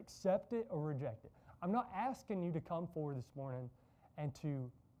can either accept it or reject it. I'm not asking you to come forward this morning and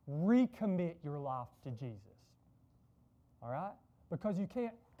to recommit your life to Jesus. All right? Because you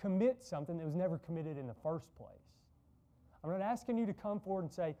can't commit something that was never committed in the first place. I'm not asking you to come forward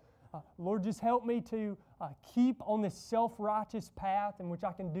and say, Lord, just help me to keep on this self-righteous path in which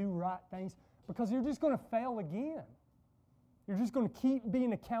I can do right things, because you're just going to fail again. You're just going to keep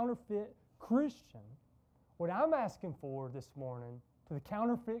being a counterfeit Christian. What I'm asking for this morning to the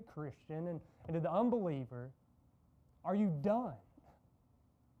counterfeit Christian and to the unbeliever, are you done?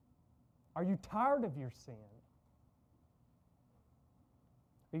 Are you tired of your sin?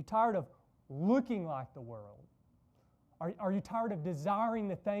 Are you tired of looking like the world? Are you tired of desiring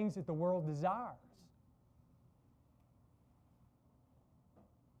the things that the world desires?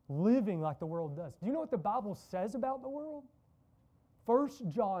 Living like the world does. Do you know what the Bible says about the world?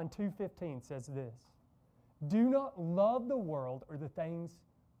 1 John 2:15 says this: do not love the world or the things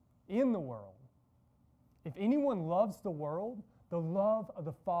in the world. If anyone loves the world, the love of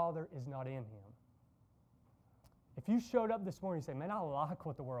the Father is not in him. If you showed up this morning and say, man, I like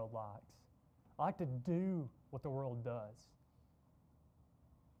what the world likes. I like to do what the world does.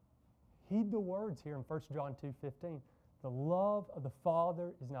 Heed the words here in 1 John 2:15. The love of the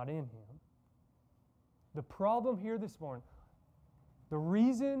Father is not in him. The problem here this morning, the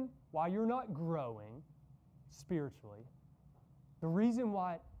reason why you're not growing spiritually, the reason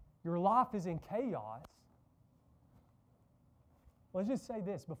why your life is in chaos, let's just say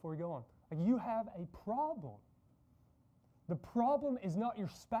this before we go on. You have a problem. The problem is not your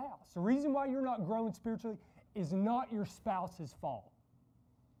spouse. The reason why you're not growing spiritually is not your spouse's fault.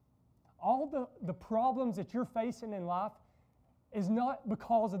 All the problems that you're facing in life is not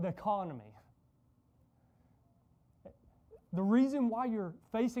because of the economy. The reason why you're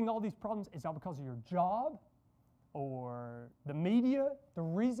facing all these problems is not because of your job or the media. The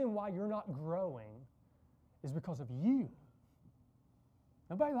reason why you're not growing is because of you.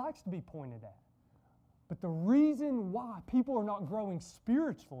 Nobody likes to be pointed at. But the reason why people are not growing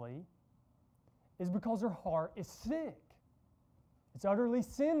spiritually is because their heart is sick. It's utterly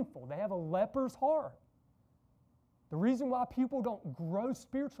sinful. They have a leper's heart. The reason why people don't grow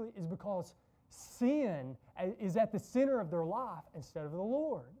spiritually is because sin is at the center of their life instead of the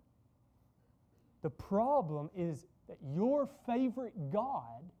Lord. The problem is that your favorite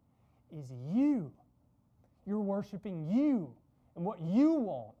God is you. You're worshiping you and what you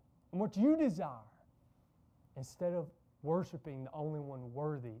want and what you desire, instead of worshiping the only one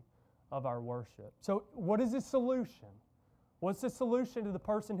worthy of our worship. So what is the solution? What's the solution to the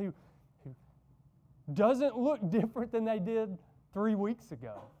person who doesn't look different than they did 3 weeks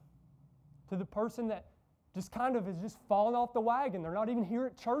ago? To the person that just kind of has just fallen off the wagon. They're not even here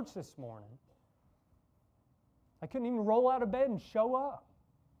at church this morning. They couldn't even roll out of bed and show up.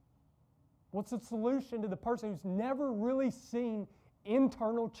 What's the solution to the person who's never really seen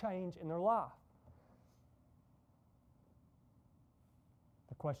internal change in their life?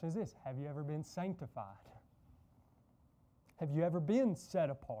 The question is this: have you ever been sanctified? Have you ever been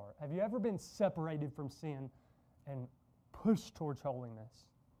set apart? Have you ever been separated from sin and pushed towards holiness?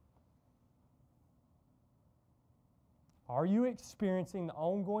 Are you experiencing the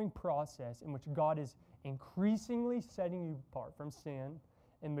ongoing process in which God is increasingly setting you apart from sin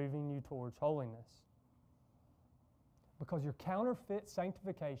and moving you towards holiness? Because your counterfeit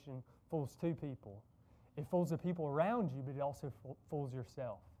sanctification fools two people. It fools the people around you, but it also fools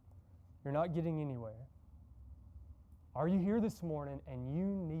yourself. You're not getting anywhere. Are you here this morning and you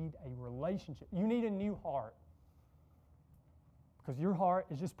need a relationship? You need a new heart, because your heart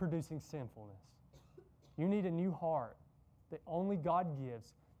is just producing sinfulness. You need a new heart that only God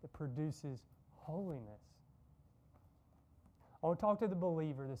gives, that produces holiness. I want to talk to the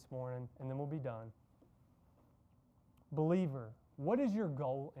believer this morning, and then we'll be done. Believer, what is your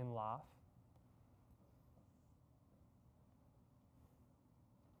goal in life?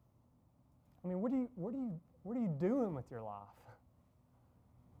 I mean, what are you doing with your life?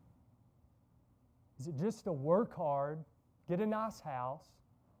 Is it just to work hard, get a nice house,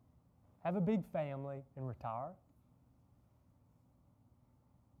 have a big family, and retire?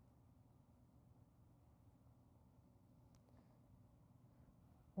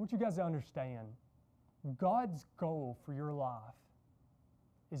 want you guys to understand, God's goal for your life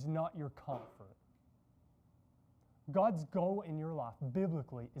is not your comfort. God's goal in your life,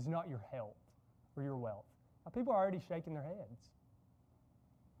 biblically, is not your health or your wealth. Now, people are already shaking their heads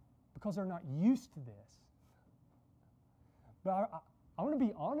because they're not used to this. But I want to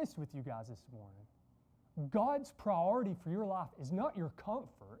be honest with you guys this morning. God's priority for your life is not your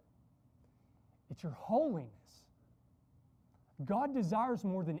comfort, it's your holiness. God desires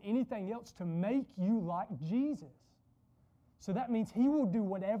more than anything else to make you like Jesus. So that means He will do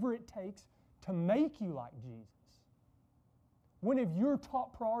whatever it takes to make you like Jesus. One of your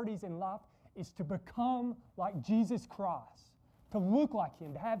top priorities in life is to become like Jesus Christ, to look like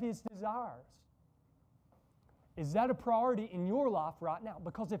Him, to have His desires. Is that a priority in your life right now?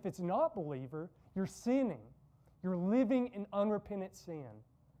 Because if it's not, believer, you're sinning. You're living in unrepentant sin.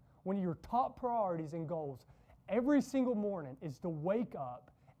 One of your top priorities and goals every single morning is to wake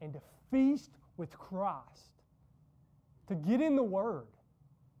up and to feast with Christ, to get in the Word,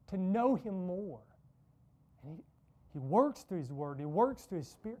 to know Him more. And He works through His Word, He works through His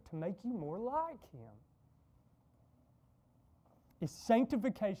Spirit to make you more like Him. Is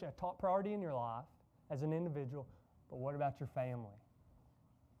sanctification a top priority in your life as an individual? But what about your family?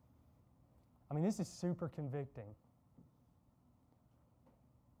 I mean, this is super convicting.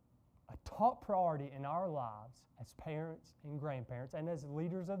 A top priority in our lives as parents and grandparents and as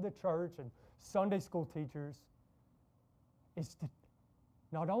leaders of the church and Sunday school teachers is to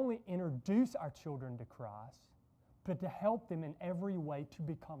not only introduce our children to Christ, but to help them in every way to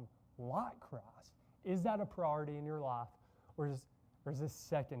become like Christ. Is that a priority in your life, or is this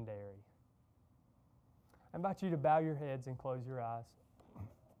secondary? I invite you to bow your heads and close your eyes.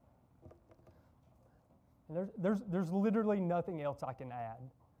 And there's literally nothing else I can add.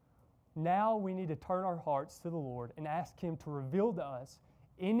 Now we need to turn our hearts to the Lord and ask Him to reveal to us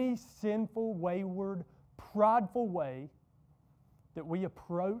any sinful, wayward, prideful way that we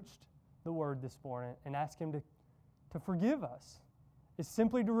approached the Word this morning, and ask Him to forgive us. It's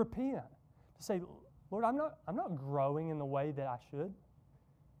simply to repent, to say, Lord, I'm not growing in the way that I should.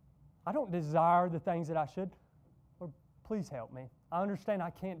 I don't desire the things that I should. Lord, please help me. I understand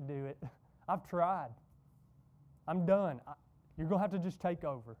I can't do it. I've tried. I'm done. You're going to have to just take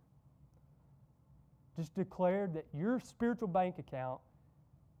over. Just declare that your spiritual bank account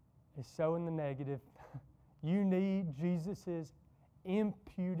is so in the negative. You need Jesus'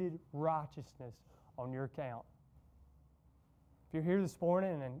 imputed righteousness on your account. If you're here this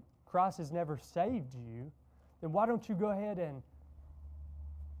morning and Christ has never saved you, then why don't you go ahead and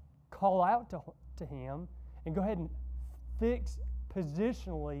call out to Him and go ahead and fix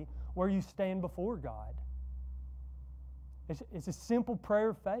positionally where you stand before God. It's a simple prayer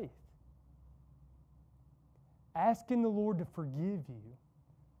of faith. Asking the Lord to forgive you.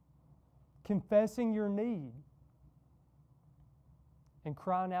 Confessing your need. And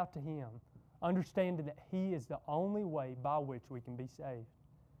crying out to Him. Understanding that He is the only way by which we can be saved.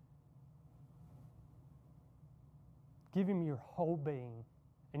 Give Him your whole being,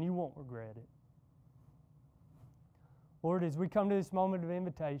 and you won't regret it. Lord, as we come to this moment of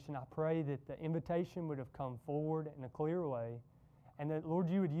invitation, I pray that the invitation would have come forward in a clear way, and that, Lord,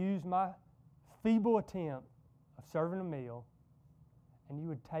 you would use my feeble attempt of serving a meal, and you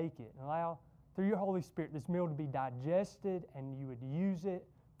would take it and allow, through your Holy Spirit, this meal to be digested, and you would use it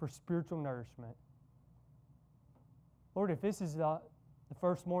for spiritual nourishment. Lord, if this is the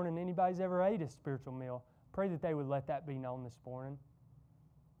first morning anybody's ever ate a spiritual meal, pray that they would let that be known this morning.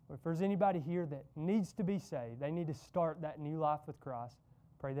 Or if there's anybody here that needs to be saved, they need to start that new life with Christ,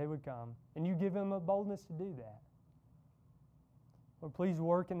 pray they would come. And you give them a boldness to do that. Lord, please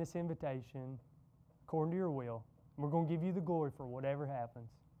work in this invitation according to your will. And we're going to give you the glory for whatever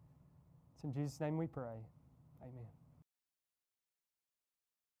happens. It's in Jesus' name we pray. Amen.